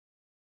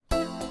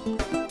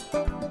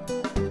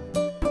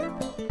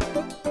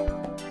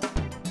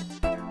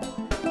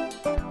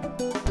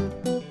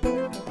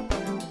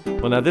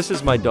Well, now this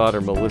is my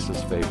daughter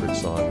Melissa's favorite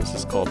song. This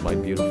is called My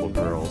Beautiful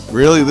Girls.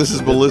 Really? This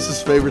is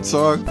Melissa's favorite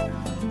song?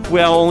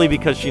 Well, only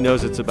because she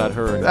knows it's about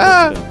her and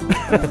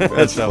Kristen.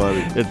 That's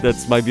funny.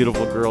 That's My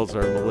Beautiful Girls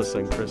are Melissa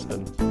and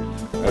Kristen.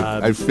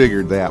 I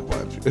figured that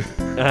much.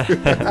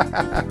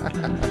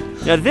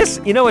 Now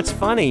this, it's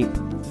funny.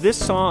 This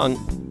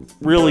song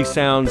really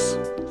sounds,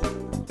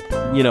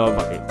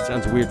 it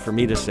sounds weird for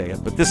me to say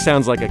it, but this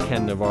sounds like a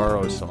Ken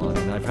Navarro song.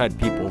 And I've had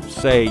people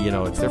say,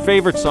 it's their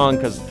favorite song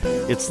because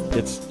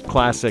it's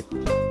classic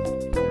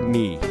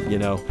me,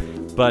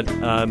 But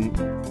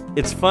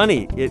it's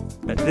funny.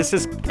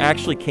 This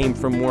actually came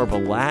from more of a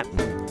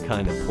Latin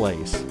kind of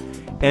place.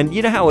 And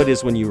you know how it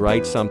is when you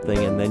write something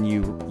and then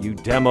you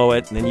demo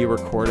it and then you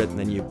record it and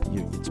then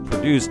it's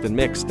produced and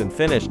mixed and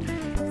finished.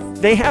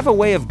 They have a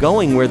way of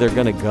going where they're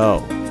going to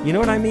go. You know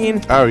what I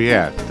mean? Oh,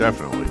 yeah,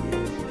 definitely.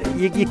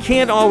 You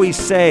can't always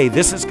say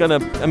this is going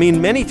to... I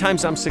mean, many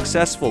times I'm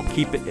successful.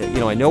 Keep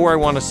it. I know where I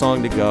want a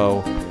song to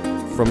go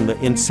from the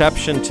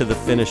inception to the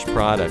finished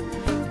product.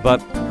 But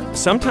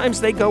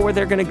sometimes they go where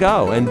they're going to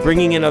go. And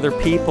bringing in other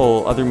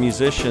people, other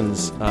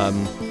musicians,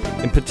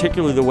 and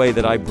particularly the way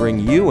that I bring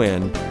you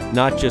in,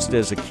 not just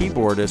as a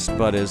keyboardist,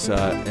 but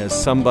as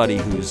somebody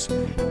who's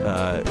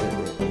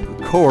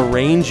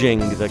co-arranging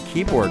the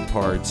keyboard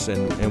parts,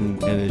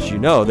 and as you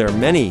know, there are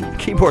many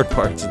keyboard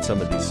parts in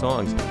some of these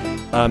songs.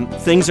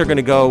 Things are going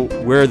to go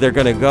where they're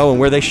going to go and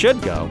where they should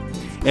go.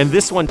 And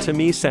this one, to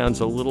me, sounds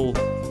a little,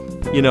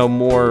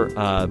 more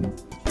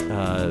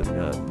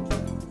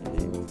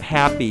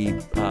happy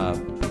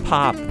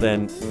pop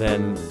than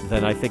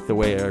I think the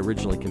way I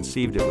originally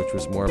conceived it, which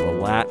was more of a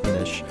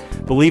Latinish.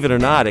 Believe it or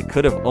not, it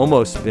could have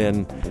almost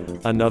been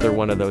another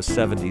one of those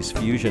 70s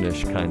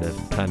fusionish kind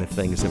of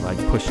things if I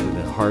pushed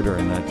it harder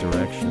in that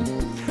direction.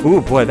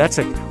 Ooh boy,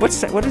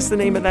 what is the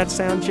name of that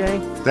sound, Jay?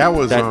 That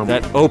was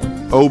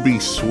Obi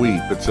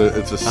Sweep. It's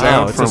a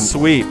sound it's a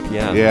sweep.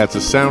 Yeah. Yeah, it's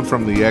a sound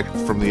from the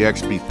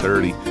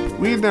XB30.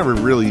 We had never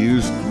really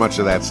used much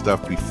of that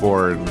stuff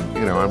before,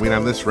 and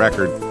on this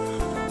record,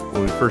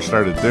 when we first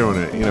started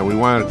doing it, we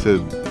wanted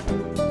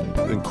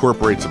to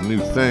incorporate some new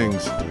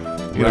things,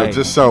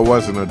 just so it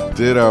wasn't a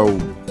ditto.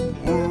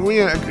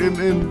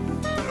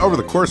 Over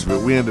the course of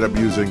it, we ended up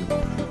using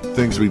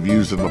things we've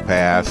used in the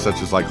past,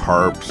 such as like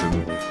harps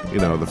and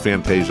the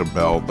Fantasia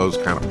belt, those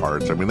kind of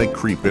parts. I mean, they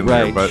creep in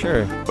there, but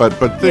sure. but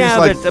things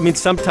but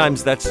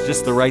sometimes that's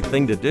just the right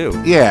thing to do.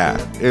 Yeah,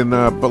 and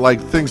but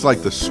like things like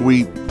this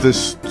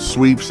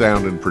sweep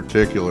sound in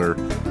particular,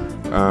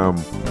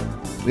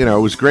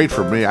 it was great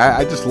for me.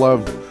 I just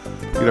love,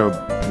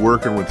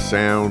 working with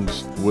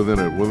sounds within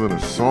a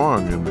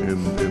song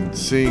and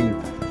seeing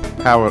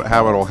how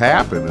it'll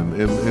happen.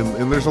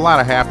 And there's a lot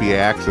of happy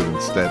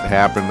accidents that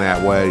happen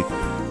that way.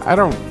 I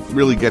don't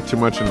really get too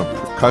much into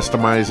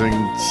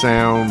customizing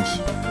sounds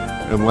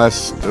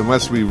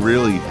unless we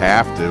really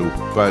have to.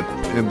 But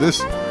in this,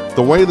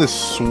 the way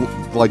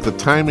the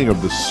timing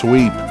of the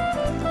sweep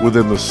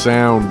within the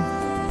sound,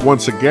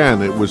 once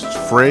again, it was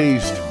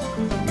phrased,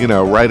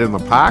 right in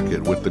the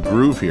pocket with the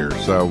groove here.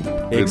 So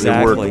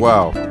exactly. It worked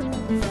well.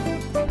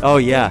 Oh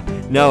yeah,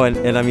 no,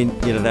 and I mean,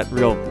 that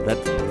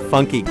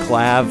funky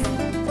clav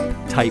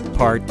type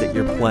part that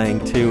you're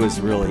playing too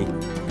is really,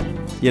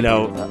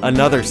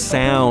 another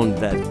sound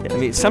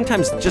that,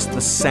 sometimes just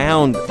the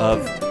sound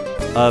of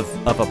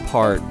a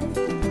part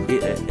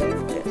it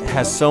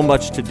has so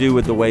much to do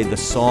with the way the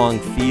song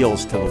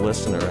feels to the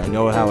listener. I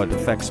know how it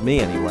affects me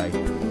anyway,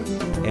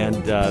 and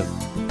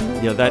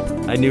that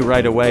I knew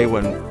right away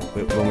when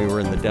we were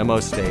in the demo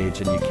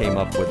stage and you came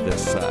up with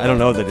this. I don't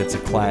know that it's a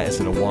clav. Is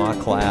it a wah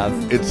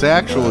clav? It's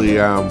actually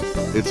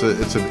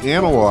it's an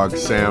analog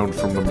sound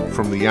from the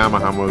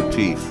Yamaha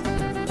motif.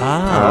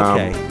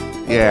 Okay.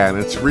 Yeah, and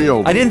it's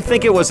real. I didn't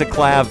think it was a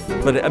clav,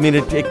 but I mean,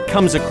 it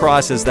comes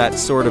across as that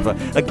sort of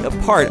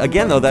a part.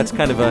 Again, though, that's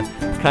kind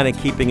of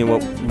keeping in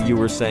what you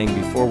were saying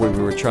before, where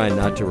we were trying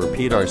not to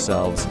repeat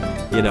ourselves.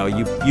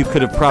 You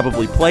could have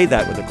probably played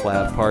that with a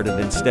clav part and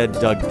instead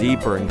dug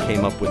deeper and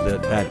came up with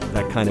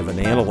that kind of an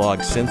analog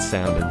synth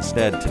sound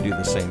instead to do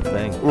the same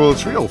thing. Well,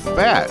 it's real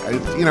fat.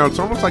 It's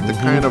almost like the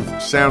kind of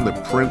sound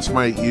that Prince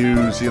might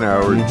use,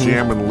 or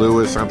Jam and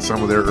Lewis on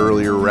some of their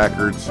earlier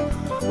records.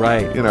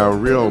 Right.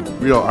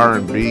 Real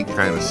R&B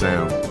kind of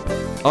sound.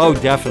 Oh,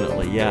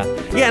 definitely, yeah.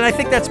 Yeah, and I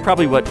think that's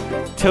probably what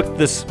took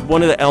this,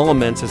 one of the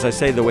elements, as I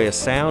say, the way a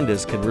sound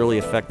is can really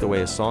affect the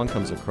way a song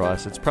comes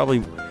across. It's probably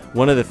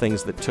one of the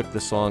things that took the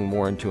song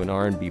more into an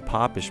R&B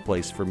popish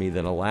place for me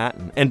than a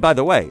Latin. And by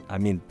the way, I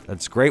mean,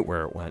 that's great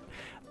where it went.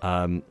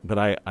 But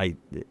I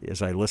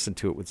as I listened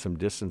to it with some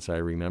distance, I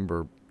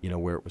remember,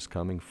 where it was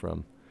coming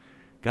from.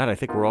 God, I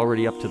think we're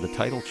already up to the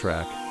title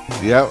track.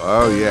 Yeah.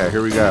 Oh, yeah.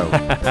 Here we go.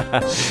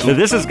 Now,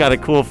 this has got a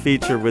cool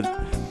feature with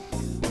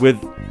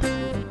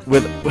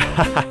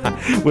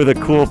a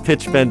cool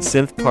pitch bend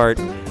synth part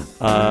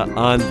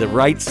on the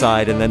right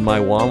side, and then my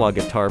wah-wah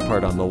guitar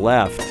part on the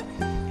left.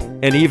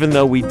 And even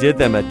though we did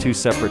them at two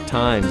separate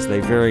times, they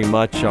very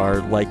much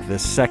are like the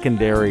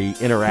secondary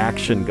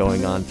interaction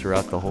going on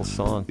throughout the whole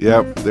song.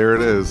 Yep, there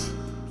it is.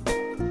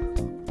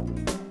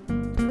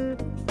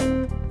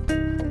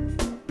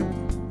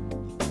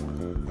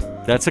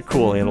 That's a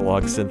cool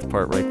analog synth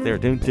part right there.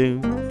 Do do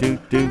do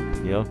do.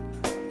 You know.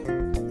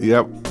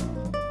 Yep.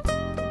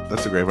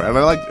 That's a great part. And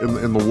I like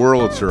in the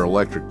Wurlitzer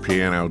electric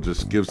piano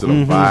just gives it a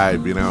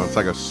vibe, you know. It's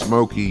like a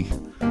smoky,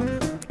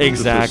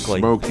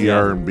 exactly, smoky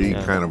R&B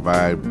kind of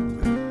vibe.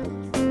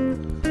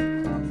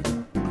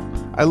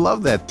 I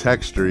love that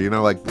texture, you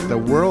know, like the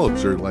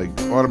Wurlitzer like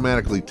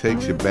automatically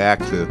takes you back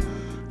to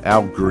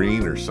Al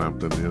Green or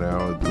something, you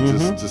know,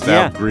 just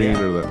Al Green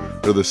or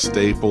the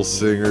Staple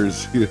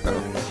Singers, you know,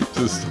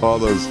 just all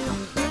those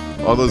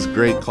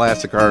great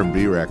classic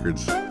R&B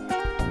records.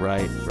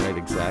 Right,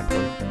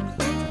 exactly.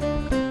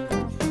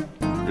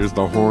 There's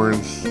the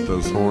horns,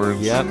 those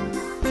horns. Yep.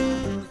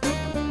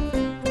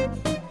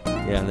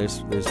 Yeah,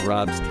 there's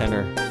Rob's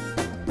tenor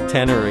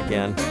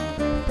again.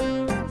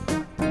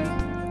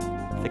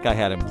 I think I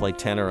had him play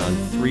tenor on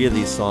 3 of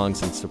these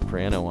songs and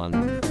soprano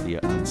on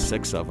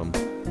 6 of them.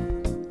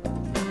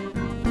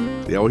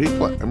 Yeah, well,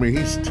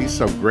 he's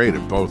so great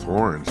at both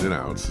horns, you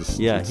know. It's just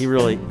he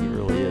really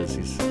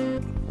is.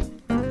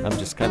 I'm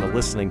just kind of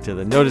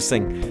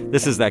noticing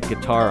this is that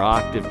guitar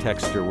octave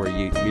texture where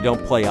you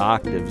don't play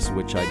octaves,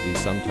 which I do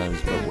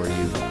sometimes, but where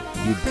you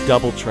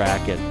double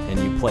track it and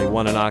you play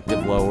one an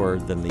octave lower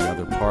than the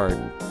other part.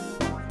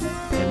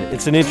 And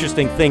it's an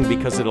interesting thing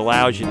because it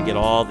allows you to get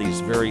all these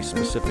very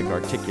specific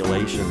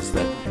articulations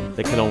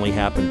that can only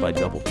happen by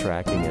double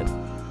tracking it.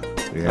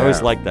 Yeah. I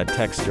always like that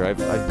texture.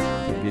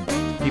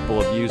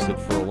 People have used it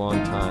for a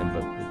long time,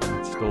 but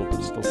it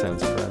still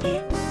sounds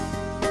fresh.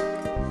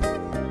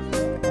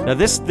 Now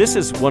this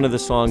is one of the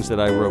songs that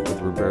I wrote with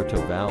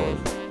Roberto Valli,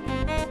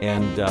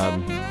 and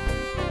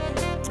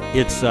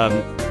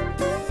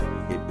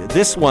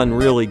this one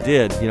really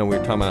did. You know, we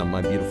were talking about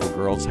My Beautiful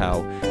Girls,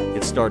 how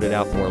it started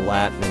out more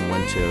Latin and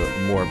went to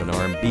more of an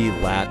R&B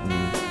Latin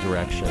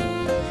direction.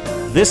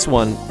 This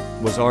one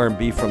was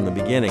R&B from the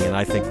beginning, and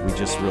I think we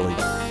just really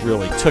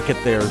took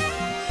it there,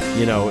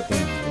 you know,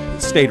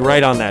 and stayed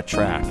right on that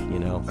track, you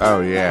know.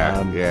 Oh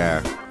yeah,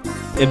 yeah.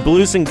 And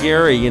Blues and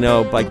Gary, you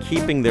know, by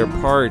keeping their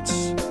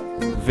parts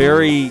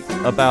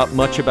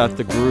much about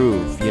the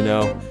groove, you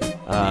know.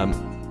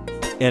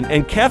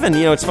 And Kevin,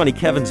 you know, it's funny,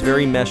 Kevin's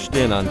very meshed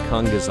in on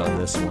congas on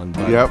this one,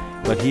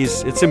 but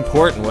it's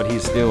important what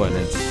he's doing.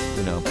 It's,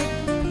 you know.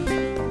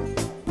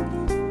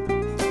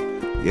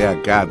 Yeah,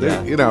 God,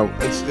 you know,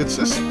 it's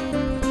just,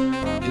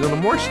 you know, the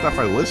more stuff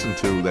I listen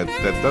to that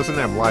doesn't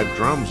have live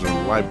drums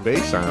and live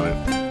bass on it,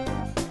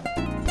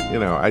 you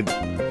know, I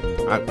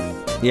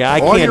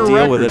can't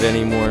deal with it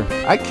anymore.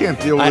 I can't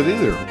deal with it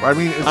either. I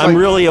mean, I'm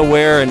really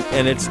aware,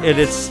 and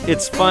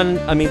it's fun.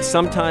 I mean,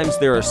 sometimes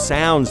there are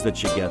sounds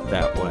that you get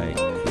that way,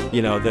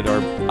 you know, that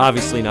are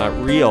obviously not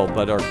real,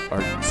 but are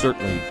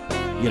certainly,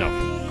 you know,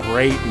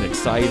 great and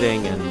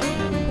exciting and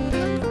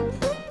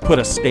put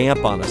a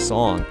stamp on a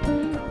song.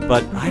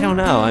 But I don't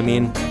know. I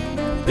mean,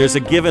 there's a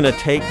give and a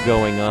take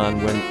going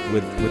on with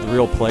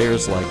real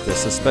players like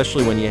this,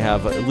 especially when you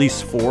have at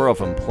least 4 of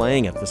them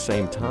playing at the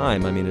same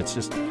time. I mean, it's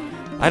just,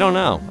 I don't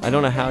know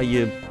how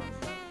you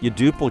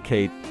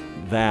duplicate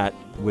that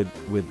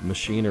with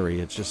machinery.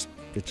 It's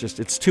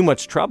too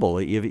much trouble,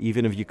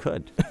 even if you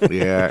could.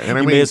 Yeah, and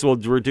I you mean, may as well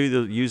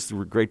use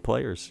the great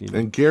players. You know?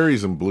 And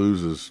Gary's and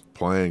Blues'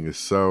 playing is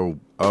so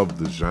of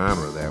the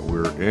genre that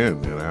we're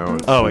in, you know.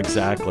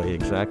 Exactly.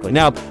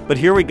 Now, but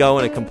here we go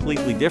in a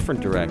completely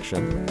different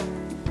direction,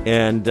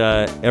 and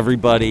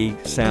everybody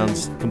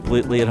sounds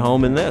completely at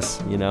home in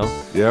this, you know.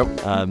 Yep.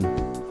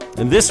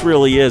 And this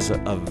really is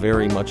a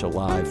very much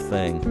alive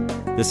thing.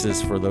 This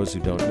is, for those who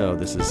don't know,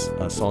 this is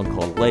a song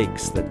called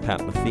Lakes that Pat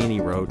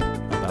Metheny wrote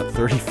about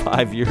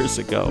 35 years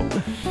ago.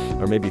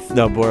 Or maybe,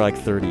 no, more like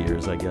 30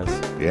 years, I guess.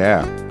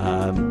 Yeah.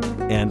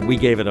 And we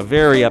gave it a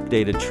very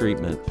updated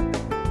treatment.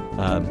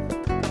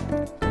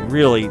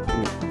 Really,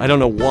 I don't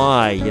know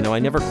why, you know, I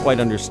never quite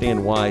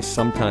understand why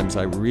sometimes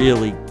I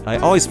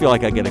always feel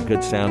like I get a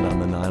good sound on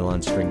the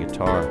nylon string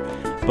guitar.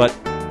 But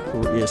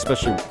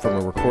especially from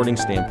a recording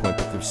standpoint,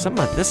 but there's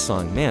something about this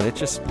song, man, it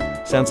just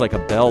sounds like a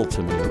bell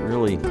to me. I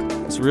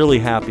was really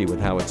happy with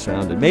how it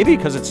sounded. Maybe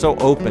because it's so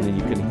open and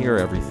you can hear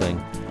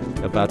everything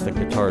about the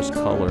guitar's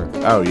color.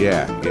 Oh,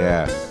 yeah.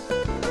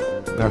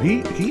 Now,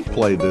 he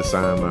played this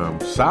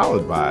on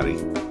Solid Body.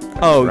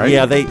 Oh, right?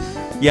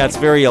 Yeah, it's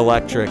very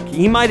electric.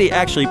 He might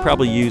actually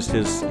probably used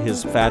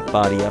his Fat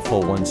Body FO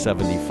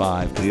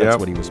 175 because that's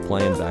what he was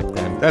playing back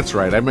then. That's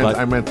right. I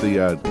meant his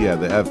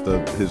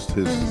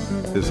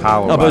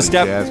hollow body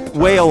jazz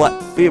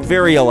guitar.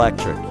 Very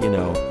electric, you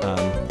know.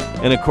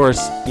 And of course,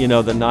 you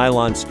know, the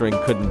nylon string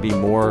couldn't be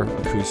more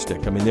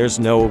acoustic. I mean, there's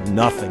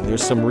nothing.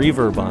 There's some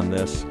reverb on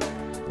this,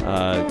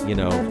 you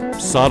know,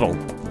 subtle,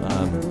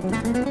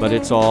 but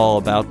it's all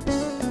about,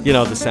 you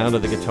know, the sound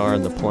of the guitar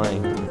and the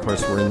playing. And of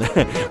course,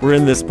 we're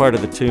in this part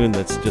of the tune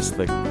that's just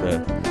the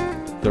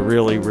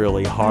really,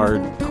 really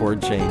hard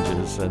chord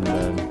changes, and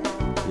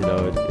you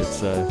know,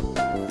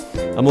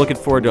 I'm looking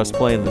forward to us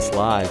playing this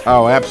live.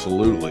 Oh,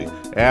 absolutely.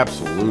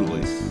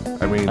 Absolutely.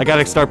 I mean, I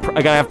gotta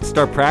have to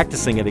start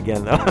practicing it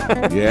again, though.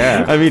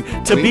 yeah. I mean,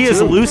 to Me be as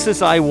too. loose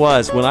as I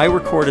was when I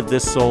recorded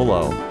this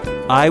solo,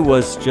 I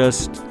was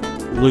just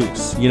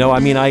loose. You know, I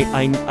mean,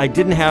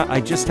 I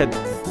just had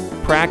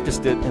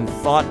practiced it and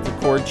thought the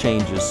chord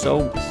changes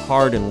so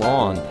hard and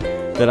long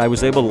that I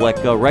was able to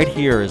let go. Right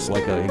here is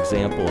like an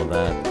example of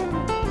that.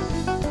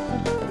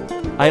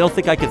 I don't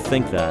think I could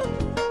think that.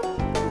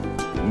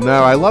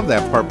 No, I love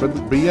that part,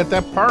 but yet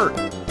that part,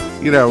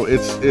 you know,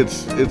 it's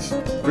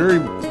very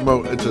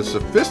it's a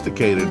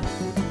sophisticated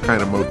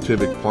kind of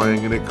motivic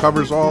playing, and it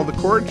covers all the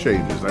chord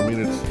changes. I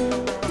mean,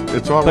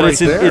 it's all But right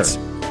there.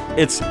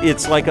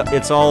 it's like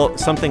it's all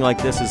something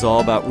like this is all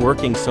about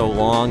working so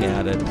long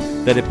at it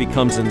that it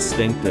becomes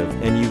instinctive,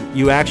 and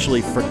you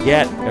actually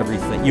forget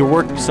everything. You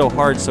work so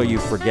hard so you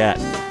forget.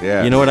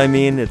 Yeah. You know what I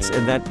mean?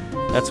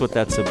 That's what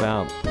that's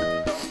about.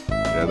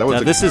 Yeah, that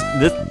was Now,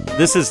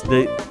 this is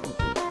the,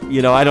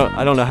 you know, I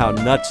don't know how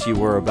nuts you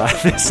were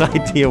about this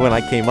idea when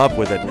I came up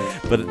with it,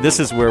 but this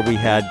is where we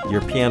had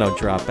your piano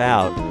drop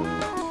out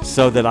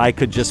so that I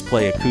could just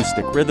play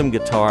acoustic rhythm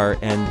guitar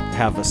and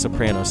have a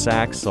soprano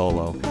sax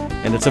solo.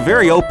 And it's a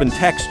very open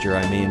texture,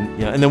 I mean,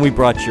 you know, and then we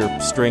brought your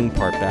string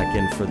part back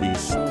in for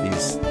these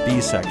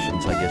B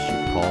sections, I guess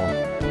you'd call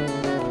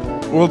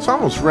them. Well, it's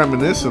almost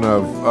reminiscent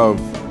of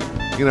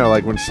you know,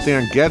 like when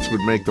Stan Getz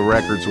would make the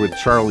records with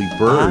Charlie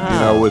Bird, you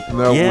know, with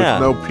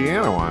no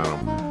piano on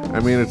them. I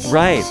mean, it's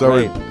Right, so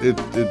right. it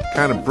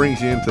kind of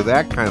brings you into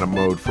that kind of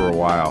mode for a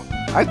while.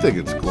 I think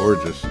it's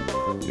gorgeous,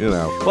 you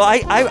know. Well,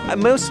 I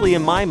mostly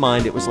in my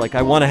mind it was like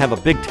I want to have a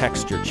big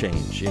texture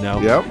change, you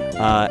know. Yep.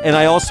 And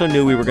I also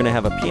knew we were going to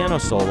have a piano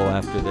solo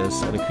after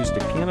this, an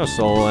acoustic piano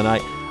solo, and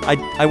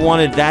I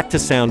wanted that to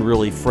sound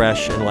really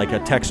fresh and like a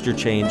texture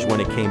change when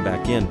it came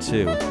back in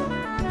too.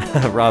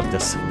 Rob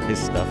does some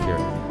nice stuff here.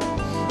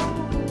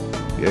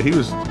 Yeah, he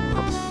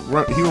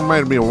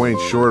reminded me of Wayne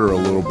Shorter a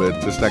little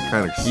bit, just that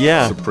kind of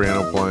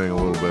soprano playing a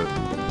little bit.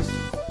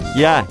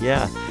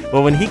 Yeah.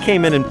 Well, when he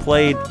came in and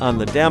played on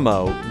the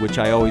demo, which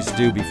I always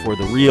do before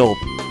the real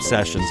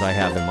sessions I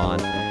have him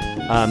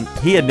on,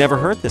 he had never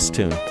heard this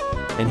tune,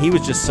 and he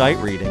was just sight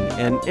reading.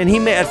 And he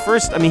made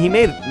he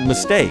made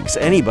mistakes.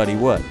 Anybody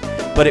would,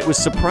 but it was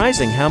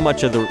surprising how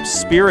much of the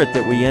spirit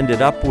that we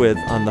ended up with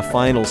on the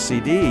final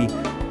CD,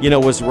 you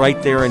know, was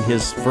right there in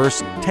his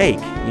first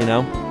take, you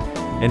know.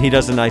 And he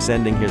does a nice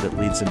ending here that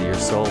leads into your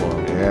solo.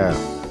 Yeah.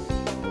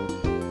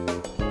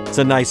 It's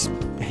a nice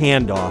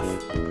handoff.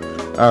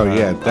 Oh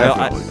yeah,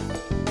 definitely.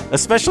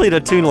 Especially in a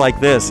tune like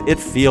this, it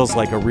feels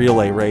like a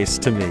relay race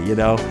to me, you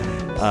know?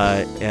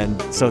 And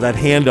so that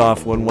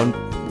handoff when one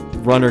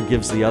runner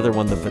gives the other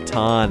one the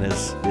baton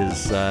is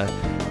an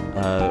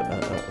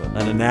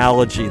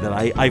analogy that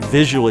I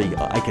visually,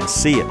 I can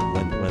see it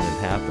when it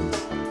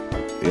happens.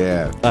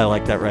 Yeah. I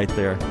like that right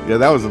there. Yeah,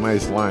 that was a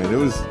nice line.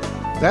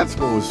 That's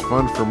what was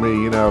fun for me,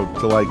 you know,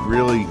 to like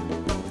really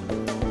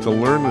to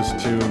learn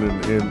this tune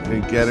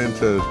and get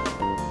into,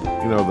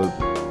 you know,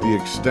 the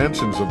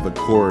extensions of the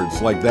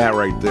chords like that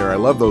right there. I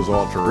love those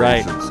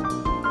alterations.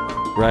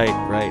 Right.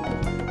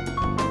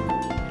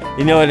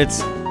 You know, and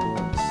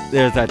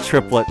there's that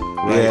triplet.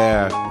 Right?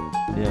 Yeah.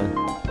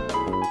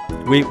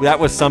 That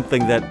was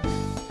something that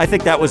I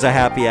think that was a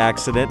happy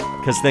accident,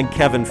 because then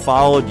Kevin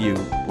followed you,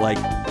 like,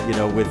 you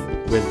know, with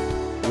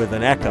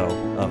an echo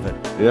of it.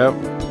 Yep.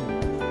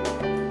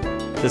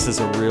 This is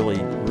a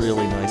really,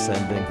 really nice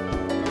ending.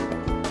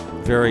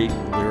 Very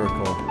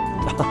lyrical.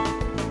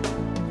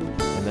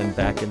 And then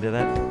back into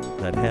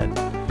that head.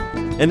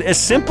 And as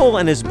simple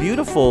and as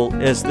beautiful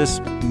as this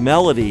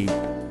melody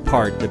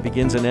part that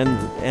begins and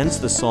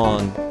ends the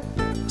song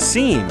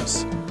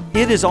seems,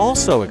 it is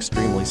also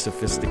extremely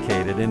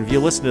sophisticated. And if you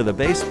listen to the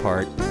bass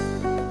part,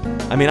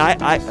 I mean,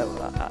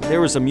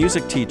 there was a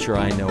music teacher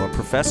I know, a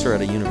professor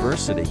at a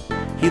university.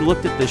 He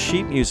looked at this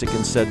sheet music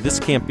and said, "This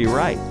can't be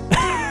right."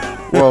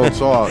 Well,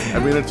 it's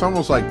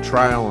almost like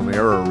trial and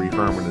error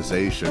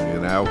reharmonization,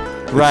 you know?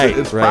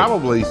 It's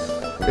probably,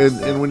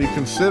 and when you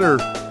consider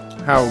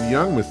how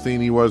young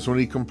Metheny was when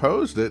he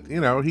composed it,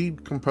 you know, he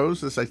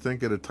composed this, I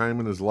think, at a time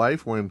in his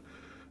life when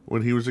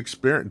he was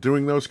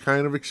doing those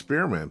kind of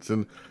experiments.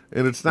 And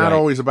it's not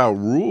always about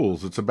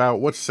rules. It's about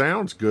what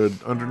sounds good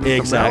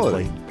underneath the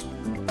melody.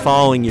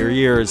 Following your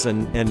ears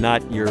and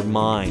not your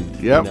mind.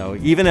 Yep.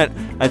 You know,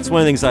 that's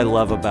one of the things I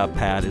love about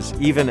Pat is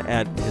even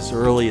at his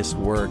earliest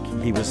work,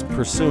 he was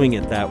pursuing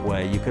it that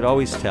way. You could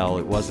always tell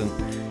it wasn't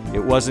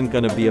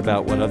going to be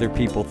about what other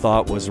people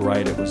thought was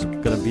right. It was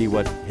going to be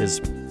what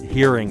his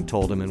hearing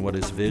told him and what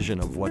his vision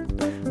of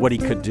what he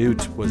could do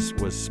was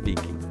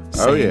speaking.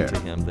 Saying to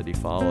him that he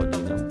followed,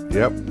 you know.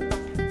 Yep.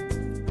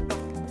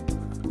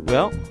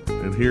 Well,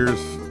 and here's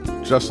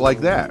Just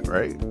Like That,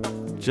 right?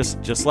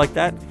 Just like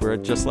that. We're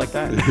just like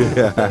that.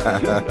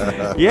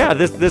 Yeah.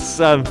 This.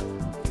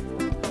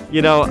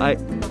 You know,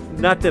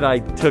 not that I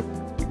took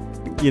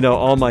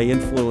all my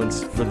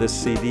influence for this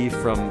CD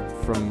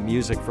from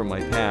music from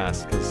my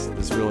past, because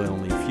there's really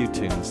only a few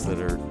tunes that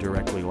are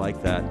directly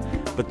like that.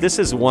 But this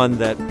is one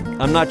that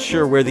I'm not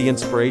sure where the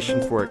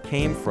inspiration for it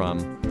came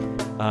from,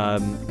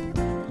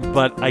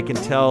 but I can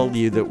tell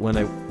you that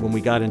when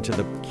we got into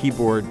the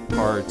keyboard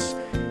parts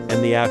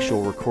and the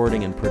actual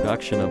recording and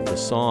production of the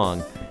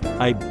song,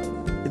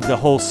 the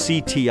whole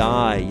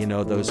CTI,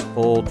 those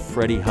old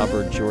Freddie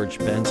Hubbard, George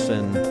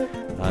Benson,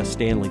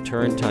 Stanley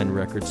Turrentine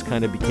records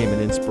kind of became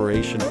an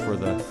inspiration for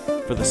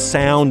the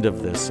sound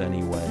of this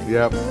anyway.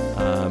 Yep.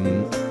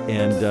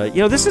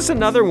 This is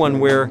another one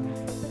where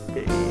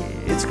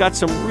it's got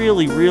some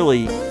really,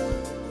 really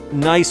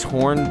nice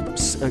horn,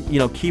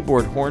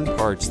 keyboard horn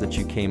parts that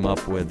you came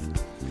up with.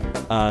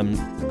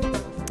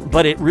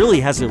 But it really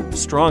has a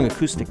strong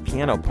acoustic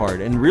piano part,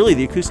 and really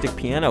the acoustic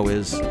piano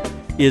is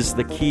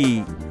the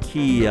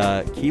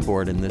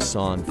keyboard in this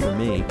song for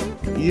me.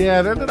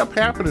 Yeah, it ended up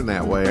happening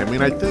that way. I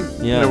mean, I think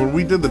when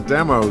we did the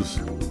demos,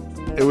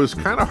 it was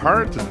kind of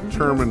hard to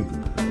determine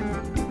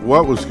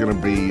what was going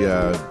to be,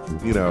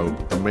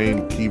 the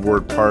main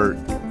keyboard part.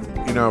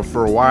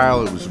 For a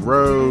while it was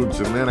Rhodes,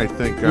 and then I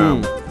think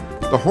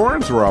the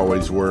horns were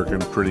always working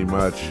pretty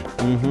much.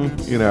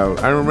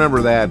 Mm-hmm. I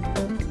remember that,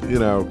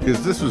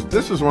 because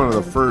this was one of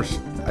the first,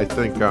 I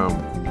think,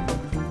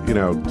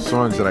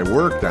 songs that I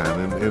worked on,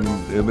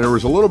 and there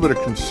was a little bit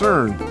of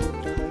concern.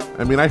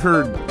 I mean, I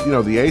heard,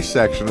 the A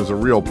section is a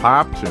real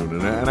pop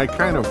tune, and I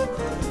kind of,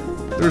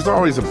 there's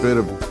always a bit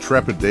of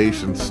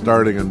trepidation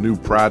starting a new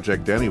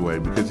project anyway,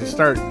 because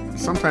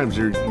sometimes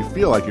you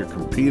feel like you're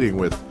competing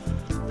with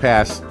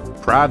past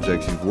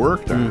projects you've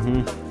worked on.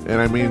 Mm-hmm.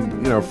 And I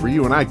mean, for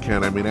you and I,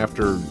 Ken, I mean,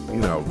 after,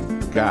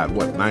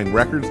 9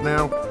 records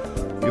now?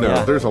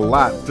 There's a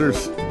lot,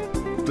 there's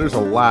a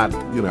lot,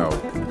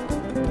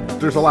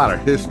 there's a lot of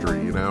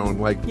history, and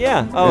like,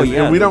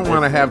 and we don't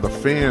want to have the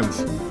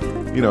fans,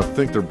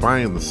 think they're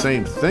buying the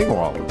same thing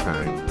all the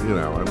time.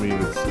 I mean,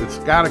 it's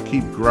got to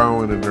keep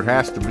growing, and there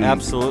has to be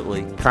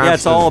absolutely constant. Yeah,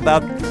 it's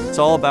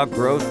all about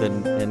growth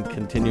and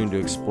continuing to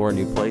explore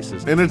new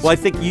places. And I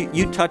think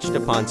you touched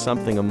upon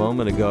something a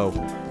moment ago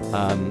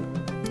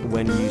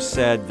when you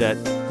said that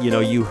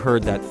you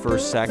heard that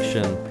first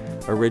section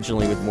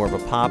originally with more of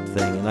a pop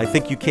thing, and I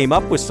think you came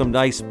up with some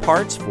nice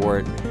parts for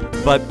it,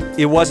 but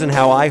it wasn't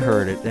how I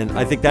heard it. And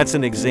I think that's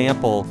an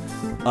example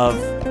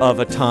of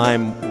a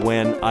time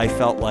when I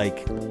felt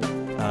like,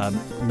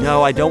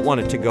 no, I don't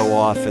want it to go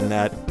off in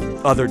that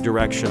other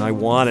direction. I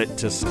want it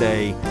to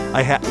stay.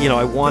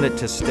 I want it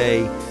to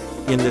stay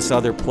in this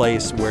other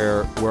place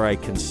where I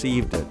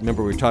conceived it.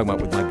 Remember, we were talking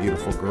about with My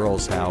Beautiful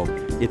Girls how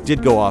it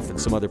did go off in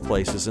some other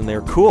places, and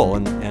they're cool,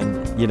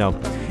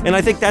 and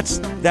I think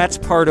that's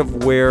part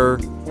of where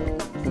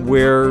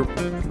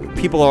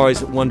people are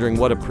always wondering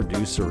what a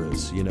producer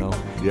is,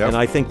 Yep. And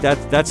I think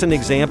that's an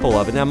example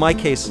of it. Now, in my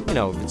case,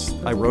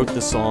 I wrote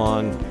the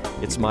song,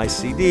 it's my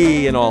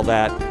CD and all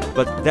that,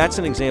 but that's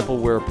an example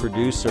where a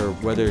producer,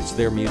 whether it's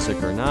their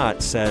music or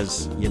not,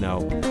 says,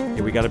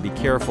 hey, we got to be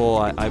careful.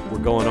 We're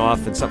going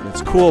off in something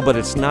that's cool, but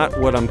it's not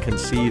what I'm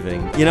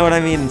conceiving. You know what I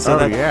mean? And so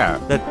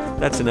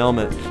that's an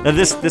element. Now,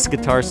 this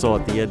guitar solo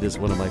at the end is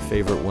one of my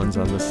favorite ones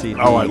on the CD.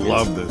 Oh, I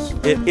love this.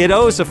 It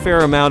owes a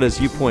fair amount,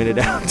 as you pointed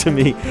out to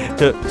me,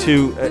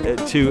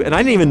 to and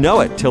I didn't even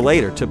know it till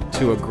later,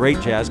 to a great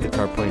jazz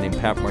guitar player named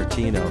Pat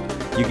Martino.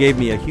 You gave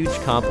me a huge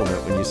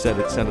compliment when you said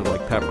it sounded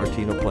like Pat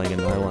Martino playing a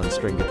nylon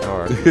string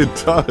guitar. It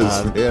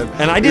does, man.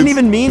 And I didn't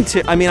even mean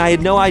to. I mean, I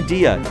had no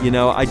idea.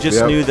 I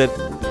just knew that,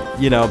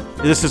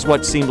 this is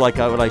what seemed like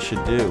what I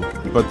should do.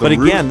 But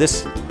again,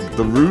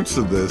 the roots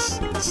of this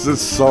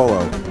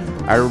solo.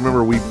 I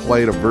remember we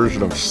played a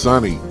version of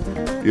Sunny,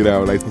 and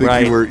I think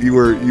right.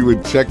 you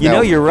would check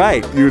out. You're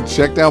right. You had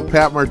checked out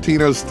Pat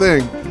Martino's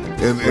thing.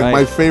 And right.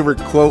 My favorite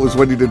quote was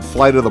when you did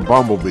 "Flight of the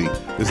Bumblebee."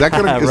 Is that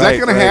gonna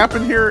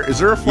happen here? Is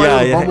there a "Flight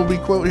of the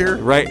Bumblebee" quote here?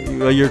 Right.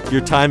 Well,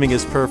 your timing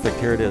is perfect.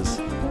 Here it is.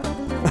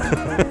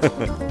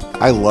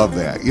 I love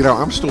that.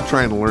 I'm still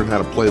trying to learn how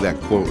to play that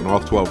quote in all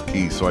 12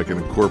 keys so I can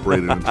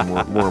incorporate it into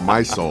more of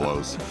my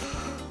solos.